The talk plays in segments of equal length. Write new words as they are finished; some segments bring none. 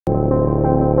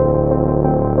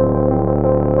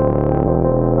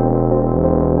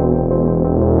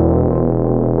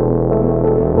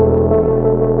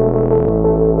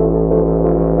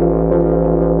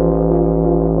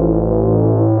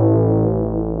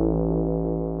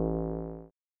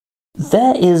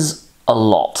There is a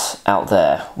lot out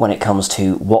there when it comes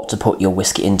to what to put your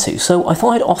whiskey into, so I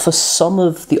thought I'd offer some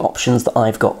of the options that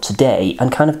I've got today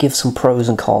and kind of give some pros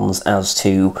and cons as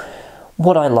to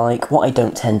what I like, what I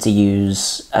don't tend to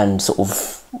use, and sort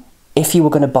of if you were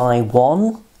going to buy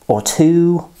one or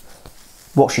two,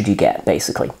 what should you get,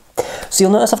 basically. So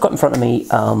you'll notice I've got in front of me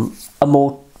a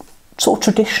more sort of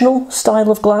traditional style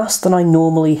of glass than I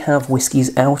normally have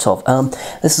whiskies out of.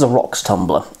 This is a rocks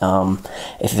tumbler.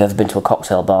 If you've ever been to a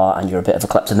cocktail bar and you're a bit of a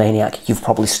kleptomaniac, you've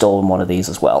probably stolen one of these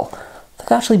as well. I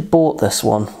think I actually bought this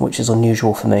one, which is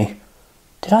unusual for me.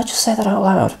 Did I just say that out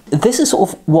loud? This is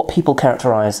sort of what people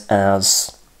characterise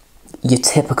as your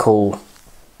typical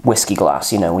whiskey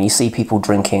glass. You know, when you see people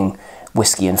drinking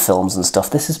whiskey in films and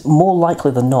stuff, this is more likely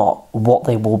than not what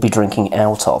they will be drinking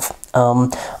out of.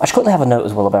 I should quickly have a note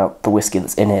as well about the whiskey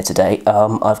that's in here today.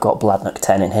 I've got Bladnoch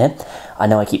 10 in here. I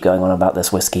know I keep going on about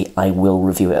this whiskey. I will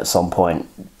review it at some point.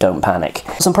 Don't panic.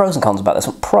 Some pros and cons about this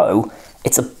one. Pro,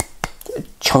 it's a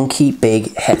chunky,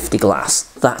 big, hefty glass.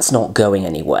 That's not going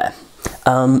anywhere.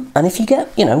 And if you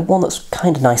get, you know, one that's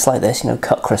kind of nice like this, you know,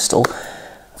 cut crystal,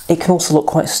 it can also look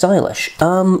quite stylish.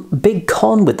 Big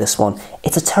con with this one,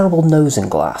 it's a terrible nosing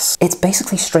glass. It's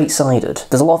basically straight-sided.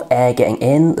 There's a lot of air getting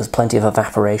in, there's plenty of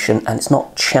evaporation, and it's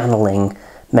not channeling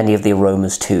many of the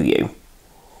aromas to you.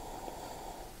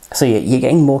 So you're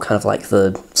getting more kind of like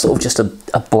the, sort of just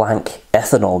a blank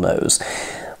ethanol nose.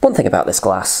 One thing about this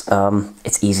glass,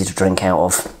 it's easy to drink out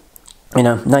of. You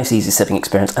know, nice easy sipping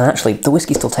experience, and actually the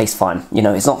whiskey still tastes fine. You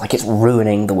know, it's not like it's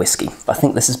ruining the whiskey. I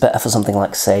think this is better for something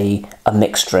like, say, a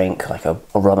mixed drink, like a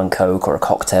rum and coke or a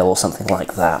cocktail or something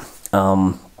like that.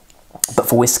 But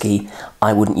for whiskey,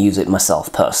 I wouldn't use it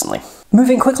myself personally.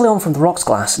 Moving quickly on from the rocks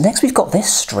glass, next we've got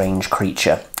this strange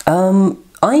creature.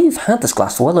 I've had this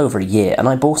glass for well over a year, and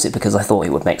I bought it because I thought it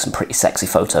would make some pretty sexy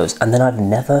photos, and then I've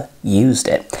never used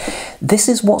it. This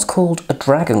is what's called a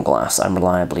dragon glass, I'm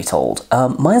reliably told.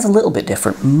 Mine's a little bit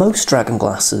different. Most dragon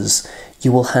glasses,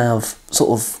 you will have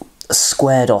sort of a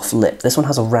squared off lip. This one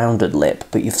has a rounded lip,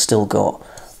 but you've still got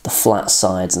the flat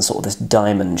sides and sort of this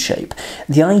diamond shape.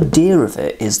 The idea of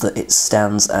it is that it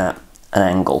stands at an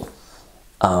angle.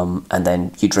 And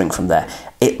then you drink from there.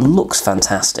 It looks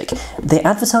fantastic. They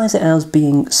advertise it as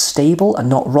being stable and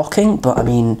not rocking, but I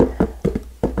mean,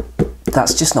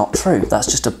 that's just not true. That's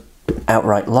just a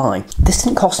outright lie. This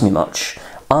didn't cost me much.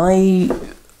 I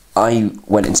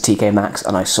went into TK Maxx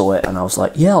and I saw it and I was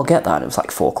like, yeah, I'll get that. And it was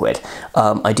like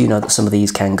 £4. I do know that some of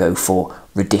these can go for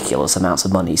ridiculous amounts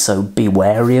of money, so be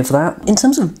wary of that. In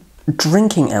terms of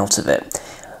drinking out of it,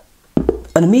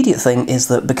 an immediate thing is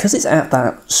that because it's at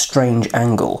that strange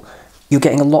angle, you're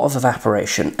getting a lot of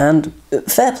evaporation, and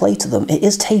fair play to them, it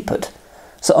is tapered.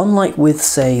 So unlike with,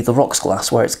 say, the rocks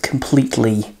glass, where it's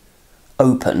completely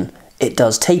open, it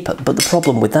does taper, but the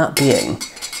problem with that being,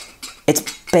 it's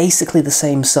basically the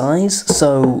same size,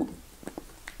 so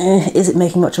is it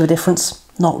making much of a difference?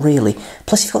 Not really.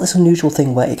 Plus you've got this unusual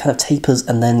thing where it kind of tapers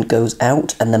and then goes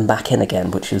out and then back in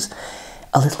again, which is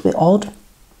a little bit odd.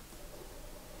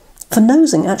 For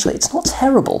nosing, actually, it's not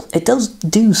terrible. It does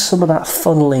do some of that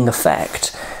funneling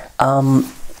effect.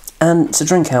 And to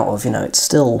drink out of, you know, it's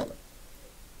still...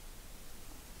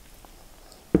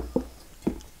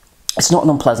 It's not an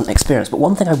unpleasant experience, but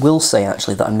one thing I will say,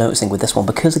 actually, that I'm noticing with this one,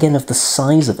 because, again, of the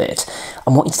size of it,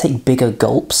 I'm wanting to take bigger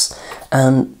gulps,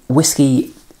 and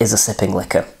whiskey is a sipping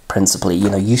liquor, principally. You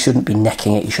know, you shouldn't be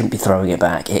necking it, you shouldn't be throwing it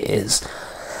back. It's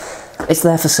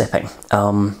there for sipping.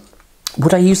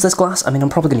 Would I use this glass? I mean, I'm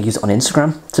probably going to use it on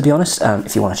Instagram, to be honest.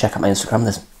 If you want to check out my Instagram,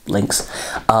 there's links.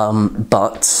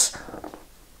 But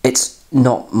it's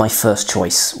not my first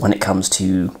choice when it comes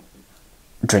to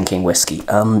drinking whiskey.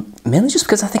 Mainly just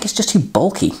because I think it's just too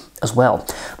bulky as well.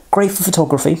 Great for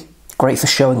photography, great for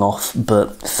showing off,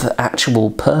 but for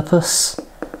actual purpose,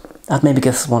 I'd maybe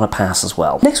give this one a pass as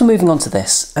well. Next, we're moving on to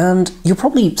this, and you're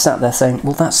probably sat there saying,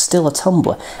 well, that's still a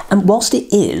tumbler. And whilst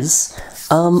it is,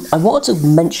 I wanted to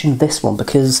mention this one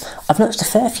because I've noticed a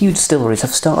fair few distilleries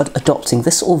have started adopting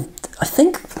this sort of, I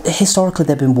think historically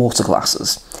they've been water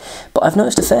glasses, but I've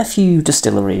noticed a fair few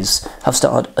distilleries have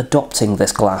started adopting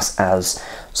this glass as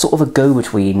sort of a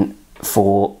go-between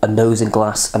for a nosing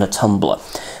glass and a tumbler.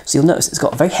 So you'll notice it's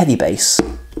got a very heavy base,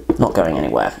 not going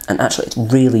anywhere, and actually it's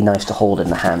really nice to hold in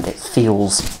the hand. It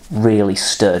feels really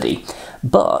sturdy,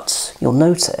 but you'll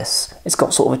notice it's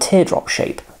got sort of a teardrop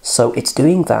shape, so it's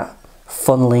doing that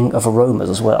funneling of aromas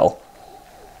as well.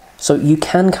 So you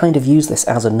can kind of use this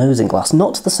as a nosing glass,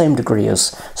 not to the same degree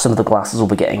as some of the glasses we'll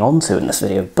be getting onto in this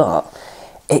video, but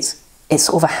it's it's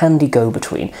sort of a handy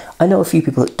go-between. I know a few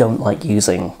people that don't like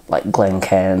using like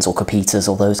Glencairns or Copitas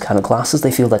or those kind of glasses.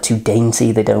 They feel they're too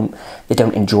dainty, they don't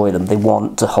enjoy them. They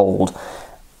want to hold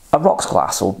a rocks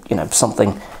glass or, you know,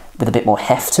 something with a bit more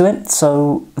heft to it.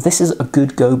 So this is a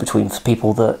good go-between for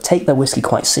people that take their whiskey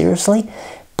quite seriously,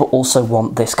 but also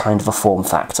want this kind of a form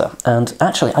factor. And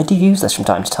actually, I do use this from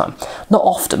time to time. Not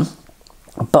often,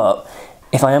 but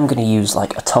if I am going to use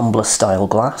like a tumbler style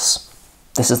glass,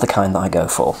 this is the kind that I go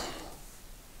for.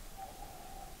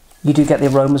 You do get the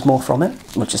aromas more from it,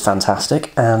 which is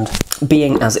fantastic, and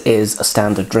being as it is a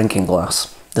standard drinking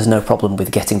glass, there's no problem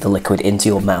with getting the liquid into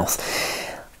your mouth.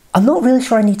 I'm not really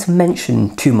sure I need to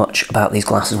mention too much about these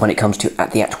glasses when it comes to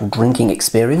the actual drinking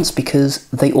experience, because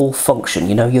they all function.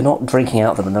 You know, you're not drinking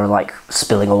out of them and they're like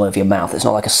spilling all over your mouth. It's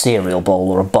not like a cereal bowl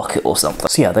or a bucket or something.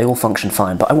 So yeah, they all function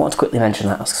fine, but I want to quickly mention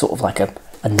that as sort of like a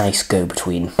nice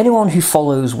go-between. Anyone who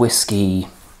follows whiskey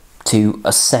to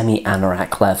a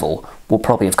semi-anorak level will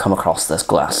probably have come across this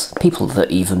glass. People that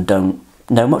even don't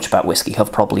know much about whiskey have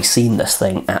probably seen this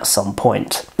thing at some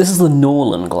point. This is the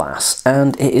Norlan glass,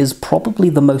 and it is probably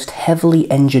the most heavily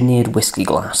engineered whiskey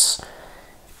glass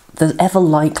there's ever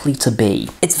likely to be.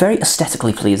 It's very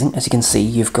aesthetically pleasing. As you can see,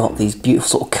 you've got these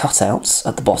beautiful sort of cutouts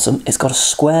at the bottom. It's got a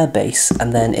square base,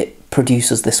 and then it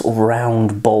produces this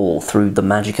round bowl through the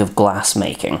magic of glass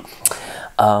making.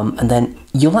 And then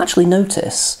you'll actually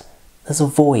notice there's a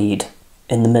void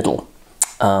in the middle,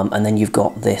 and then you've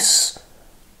got this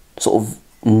sort of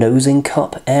nosing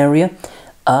cup area.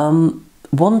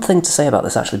 One thing to say about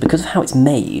this, actually, because of how it's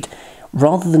made,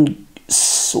 rather than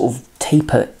sort of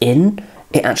taper in,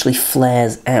 it actually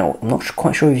flares out. I'm not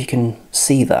quite sure if you can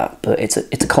see that, but it's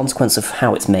a consequence of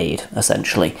how it's made,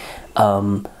 essentially.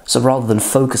 So rather than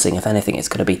focusing, if anything, it's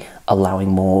going to be allowing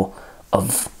more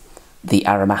of the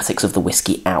aromatics of the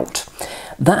whiskey out.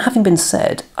 That having been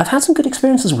said, I've had some good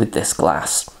experiences with this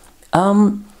glass. They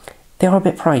are a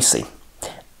bit pricey.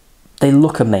 They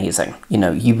look amazing. You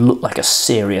know, you look like a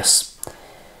serious...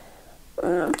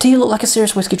 do you look like a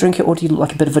serious whiskey drinker, or do you look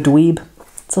like a bit of a dweeb?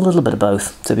 It's a little bit of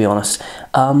both, to be honest.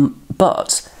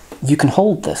 But you can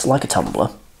hold this like a tumbler,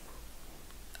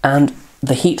 and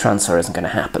the heat transfer isn't going to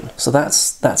happen. So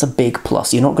that's a big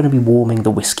plus. You're not going to be warming the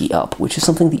whiskey up, which is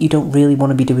something that you don't really want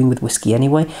to be doing with whiskey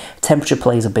anyway. Temperature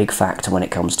plays a big factor when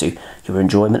it comes to your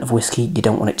enjoyment of whiskey. You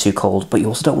don't want it too cold, but you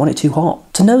also don't want it too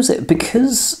hot. To nose it,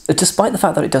 because despite the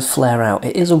fact that it does flare out,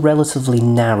 it is a relatively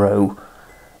narrow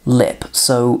lip,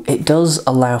 so it does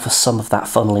allow for some of that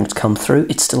funneling to come through.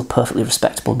 It's still a perfectly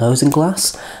respectable nosing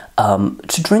glass.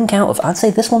 To drink out of, I'd say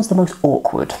this one's the most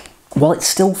awkward. While it's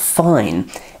still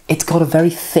fine, it's got a very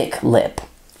thick lip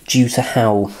due to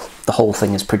how the whole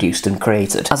thing is produced and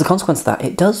created. As a consequence of that,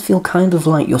 it does feel kind of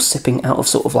like you're sipping out of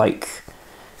sort of like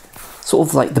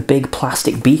the big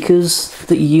plastic beakers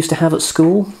that you used to have at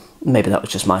school. Maybe that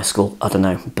was just my school, I don't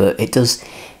know, but it does,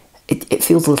 it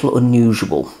feels a little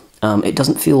unusual. It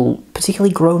doesn't feel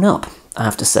particularly grown up, I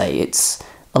have to say. It's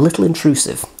a little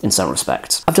intrusive in some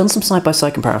respects. I've done some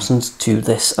side-by-side comparisons to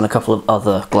this and a couple of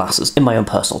other glasses in my own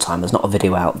personal time. There's not a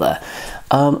video out there.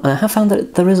 And I have found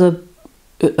that there is a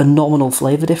nominal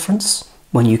flavour difference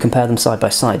when you compare them side by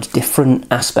side. Different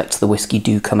aspects of the whiskey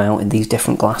do come out in these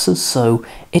different glasses, so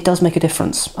it does make a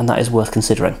difference, and that is worth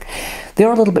considering. They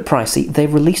are a little bit pricey.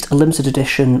 They've released a limited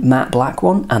edition matte black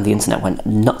one, and the internet went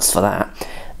nuts for that.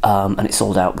 And it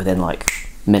sold out within like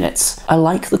minutes. I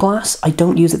like the glass. I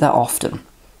don't use it that often.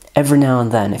 Every now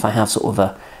and then, if I have sort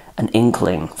of an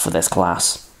inkling for this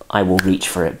glass, I will reach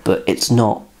for it, but it's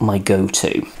not my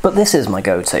go-to. But this is my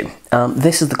go-to.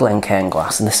 This is the Glencairn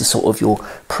glass, and this is sort of your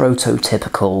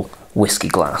prototypical whiskey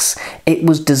glass. It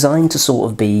was designed to sort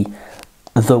of be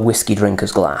the whiskey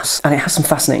drinker's glass, and it has some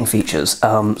fascinating features,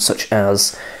 such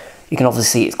as you can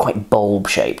obviously see it's quite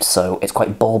bulb-shaped, so it's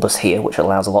quite bulbous here, which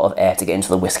allows a lot of air to get into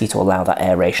the whiskey to allow that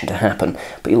aeration to happen.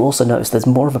 But you'll also notice there's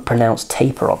more of a pronounced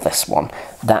taper on this one.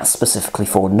 That's specifically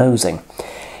for nosing.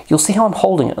 You'll see how I'm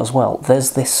holding it as well.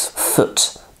 There's this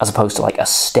foot, as opposed to like a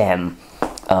stem,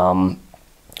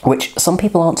 which some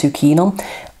people aren't too keen on.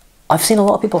 I've seen a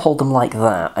lot of people hold them like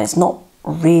that, and it's not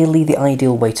really the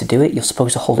ideal way to do it. You're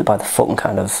supposed to hold it by the foot and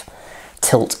kind of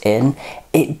tilt in.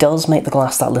 It does make the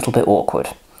glass that little bit awkward.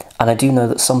 And I do know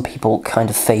that some people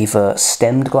kind of favour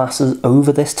stemmed glasses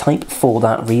over this type for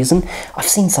that reason. I've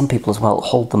seen some people as well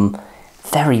hold them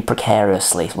very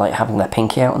precariously, like having their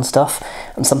pinky out and stuff,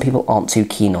 and some people aren't too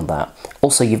keen on that.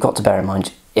 Also, you've got to bear in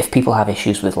mind, if people have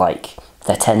issues with like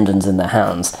their tendons in their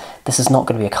hands, this is not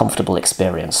going to be a comfortable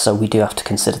experience, so we do have to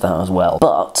consider that as well.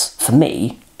 But for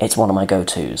me, it's one of my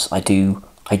go-tos. I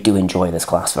I do enjoy this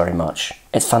glass very much.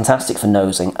 It's fantastic for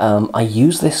nosing. I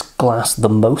use this glass the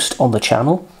most on the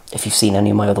channel. If you've seen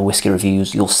any of my other whiskey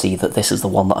reviews, you'll see that this is the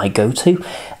one that I go to.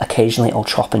 Occasionally I'll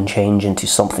chop and change into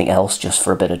something else just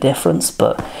for a bit of difference,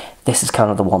 but this is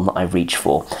kind of the one that I reach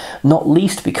for. Not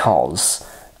least because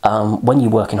when you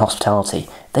work in hospitality,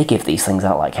 they give these things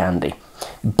out like candy.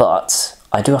 But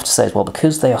I do have to say as well,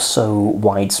 because they are so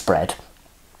widespread,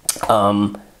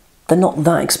 they're not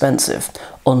that expensive,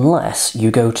 unless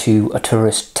you go to a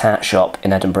tourist tat shop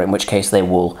in Edinburgh, in which case they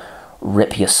will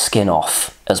rip your skin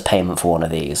off as payment for one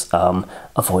of these.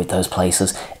 Avoid those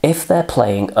places. If they're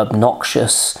playing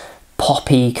obnoxious,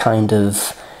 poppy kind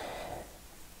of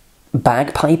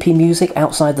bagpipey music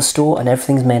outside the store and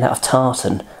everything's made out of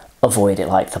tartan, avoid it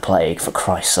like the plague, for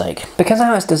Christ's sake. Because of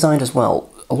how it's designed as well,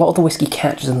 a lot of the whiskey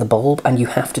catches in the bulb and you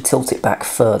have to tilt it back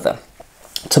further.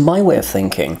 To my way of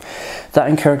thinking, that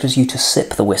encourages you to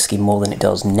sip the whiskey more than it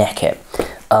does neck it.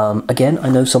 Again, I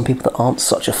know some people that aren't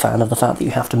such a fan of the fact that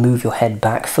you have to move your head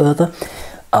back further.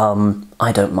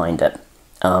 I don't mind it.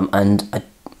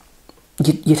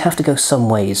 You'd have to go some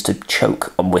ways to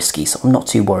choke on whiskey, so I'm not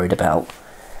too worried about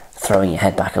throwing your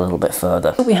head back a little bit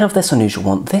further. So we have this unusual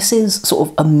one. This is sort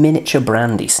of a miniature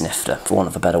brandy snifter, for want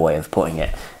of a better way of putting it.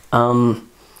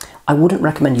 I wouldn't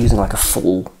recommend using like a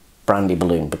full brandy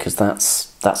balloon because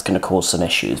that's going to cause some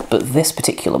issues, but this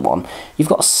particular one, you've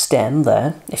got a stem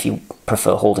there. If you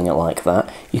prefer holding it like that,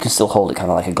 you can still hold it kind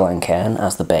of like a Glencairn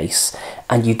as the base,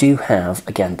 and you do have,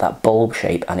 again, that bulb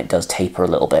shape, and it does taper a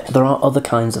little bit. There are other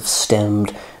kinds of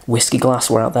stemmed whiskey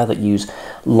glassware out there that use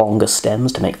longer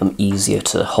stems to make them easier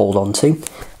to hold on to.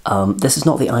 This is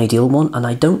not the ideal one, and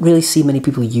I don't really see many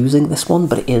people using this one,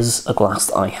 but it is a glass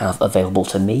that I have available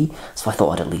to me, so I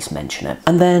thought I'd at least mention it.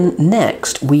 And then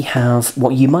next we have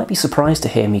what you might be surprised to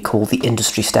hear me call the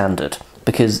industry standard,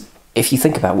 because if you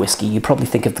think about whiskey, you probably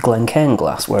think of the Glencairn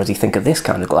glass, whereas you think of this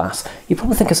kind of glass, you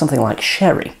probably think of something like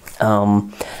sherry.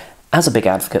 As a big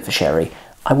advocate for sherry,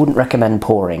 I wouldn't recommend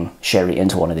pouring sherry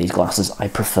into one of these glasses. I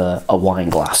prefer a wine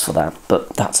glass for that,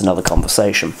 but that's another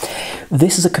conversation.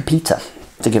 This is a Copita,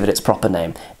 to give it its proper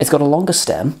name. It's got a longer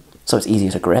stem, so it's easier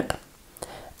to grip.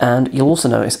 And you'll also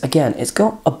notice, again, it's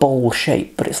got a bowl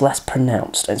shape, but it's less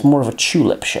pronounced. It's more of a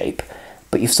tulip shape,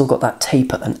 but you've still got that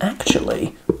taper. And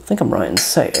actually, I think I'm right in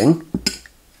saying,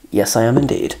 yes, I am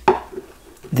indeed,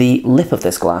 the lip of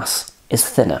this glass is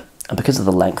thinner. And because of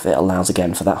the length, it allows,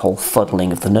 again, for that whole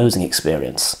fuddling of the nosing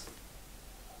experience.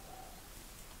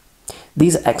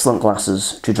 These are excellent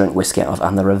glasses to drink whiskey out of,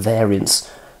 and there are variants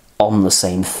on the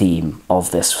same theme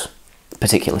of this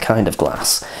particular kind of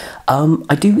glass.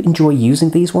 I do enjoy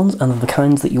using these ones, and they're the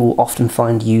kinds that you'll often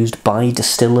find used by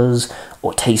distillers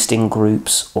or tasting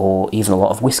groups, or even a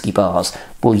lot of whiskey bars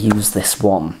will use this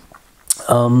one.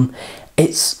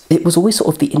 It was always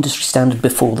sort of the industry standard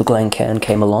before the Glencairn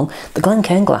came along. The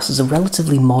Glencairn glass is a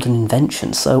relatively modern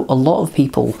invention, so a lot of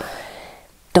people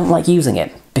don't like using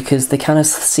it because they kind of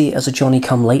see it as a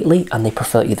Johnny-come-lately, and they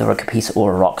prefer either a Copita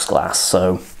or a rocks glass,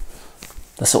 so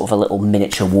there's sort of a little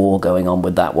miniature war going on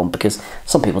with that one, because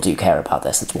some people do care about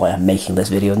this. That's why I'm making this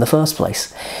video in the first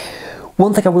place.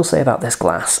 One thing I will say about this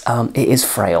glass, it is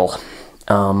frail.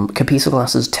 Copita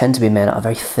glasses tend to be made out of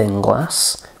very thin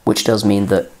glass, which does mean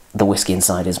that the whiskey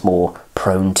inside is more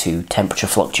prone to temperature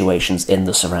fluctuations in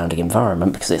the surrounding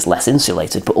environment because it's less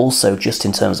insulated, but also just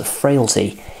in terms of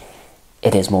frailty,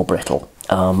 it is more brittle.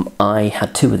 I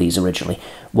had two of these originally.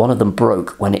 One of them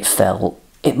broke when it fell.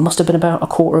 It must have been about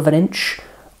 1/4 of an inch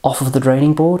off of the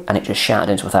draining board, and it just shattered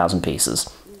into 1,000 pieces.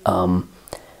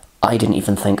 I didn't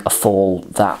even think a fall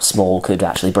that small could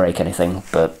actually break anything,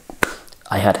 but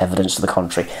I had evidence to the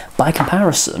contrary. By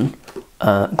comparison,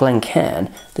 Glencairn,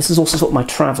 this is also sort of my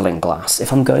travelling glass.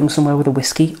 If I'm going somewhere with a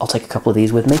whiskey, I'll take a couple of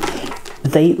these with me.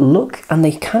 They look and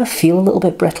they kind of feel a little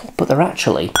bit brittle, but they're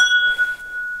actually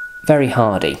very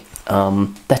hardy.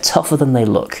 They're tougher than they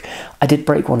look. I did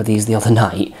break one of these the other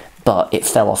night, but it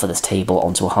fell off of this table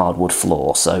onto a hardwood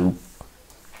floor, so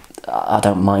I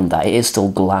don't mind that. It is still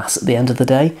glass at the end of the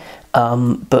day,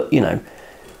 but, you know,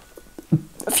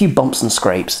 a few bumps and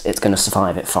scrapes, it's going to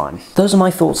survive it fine. Those are my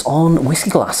thoughts on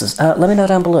whiskey glasses. Let me know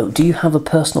down below, do you have a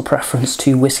personal preference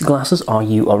to whiskey glasses? Are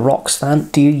you a rocks fan?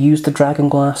 Do you use the dragon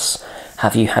glass?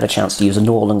 Have you had a chance to use a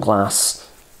Norlan glass?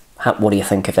 What do you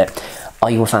think of it? Are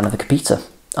you a fan of the Copita?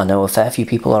 I know a fair few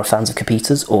people are fans of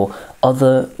Copitas or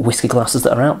other whiskey glasses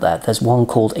that are out there. There's one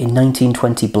called a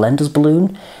 1920 Blender's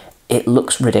Balloon. It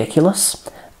looks ridiculous,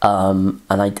 and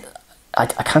I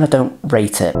kind of don't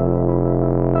rate it.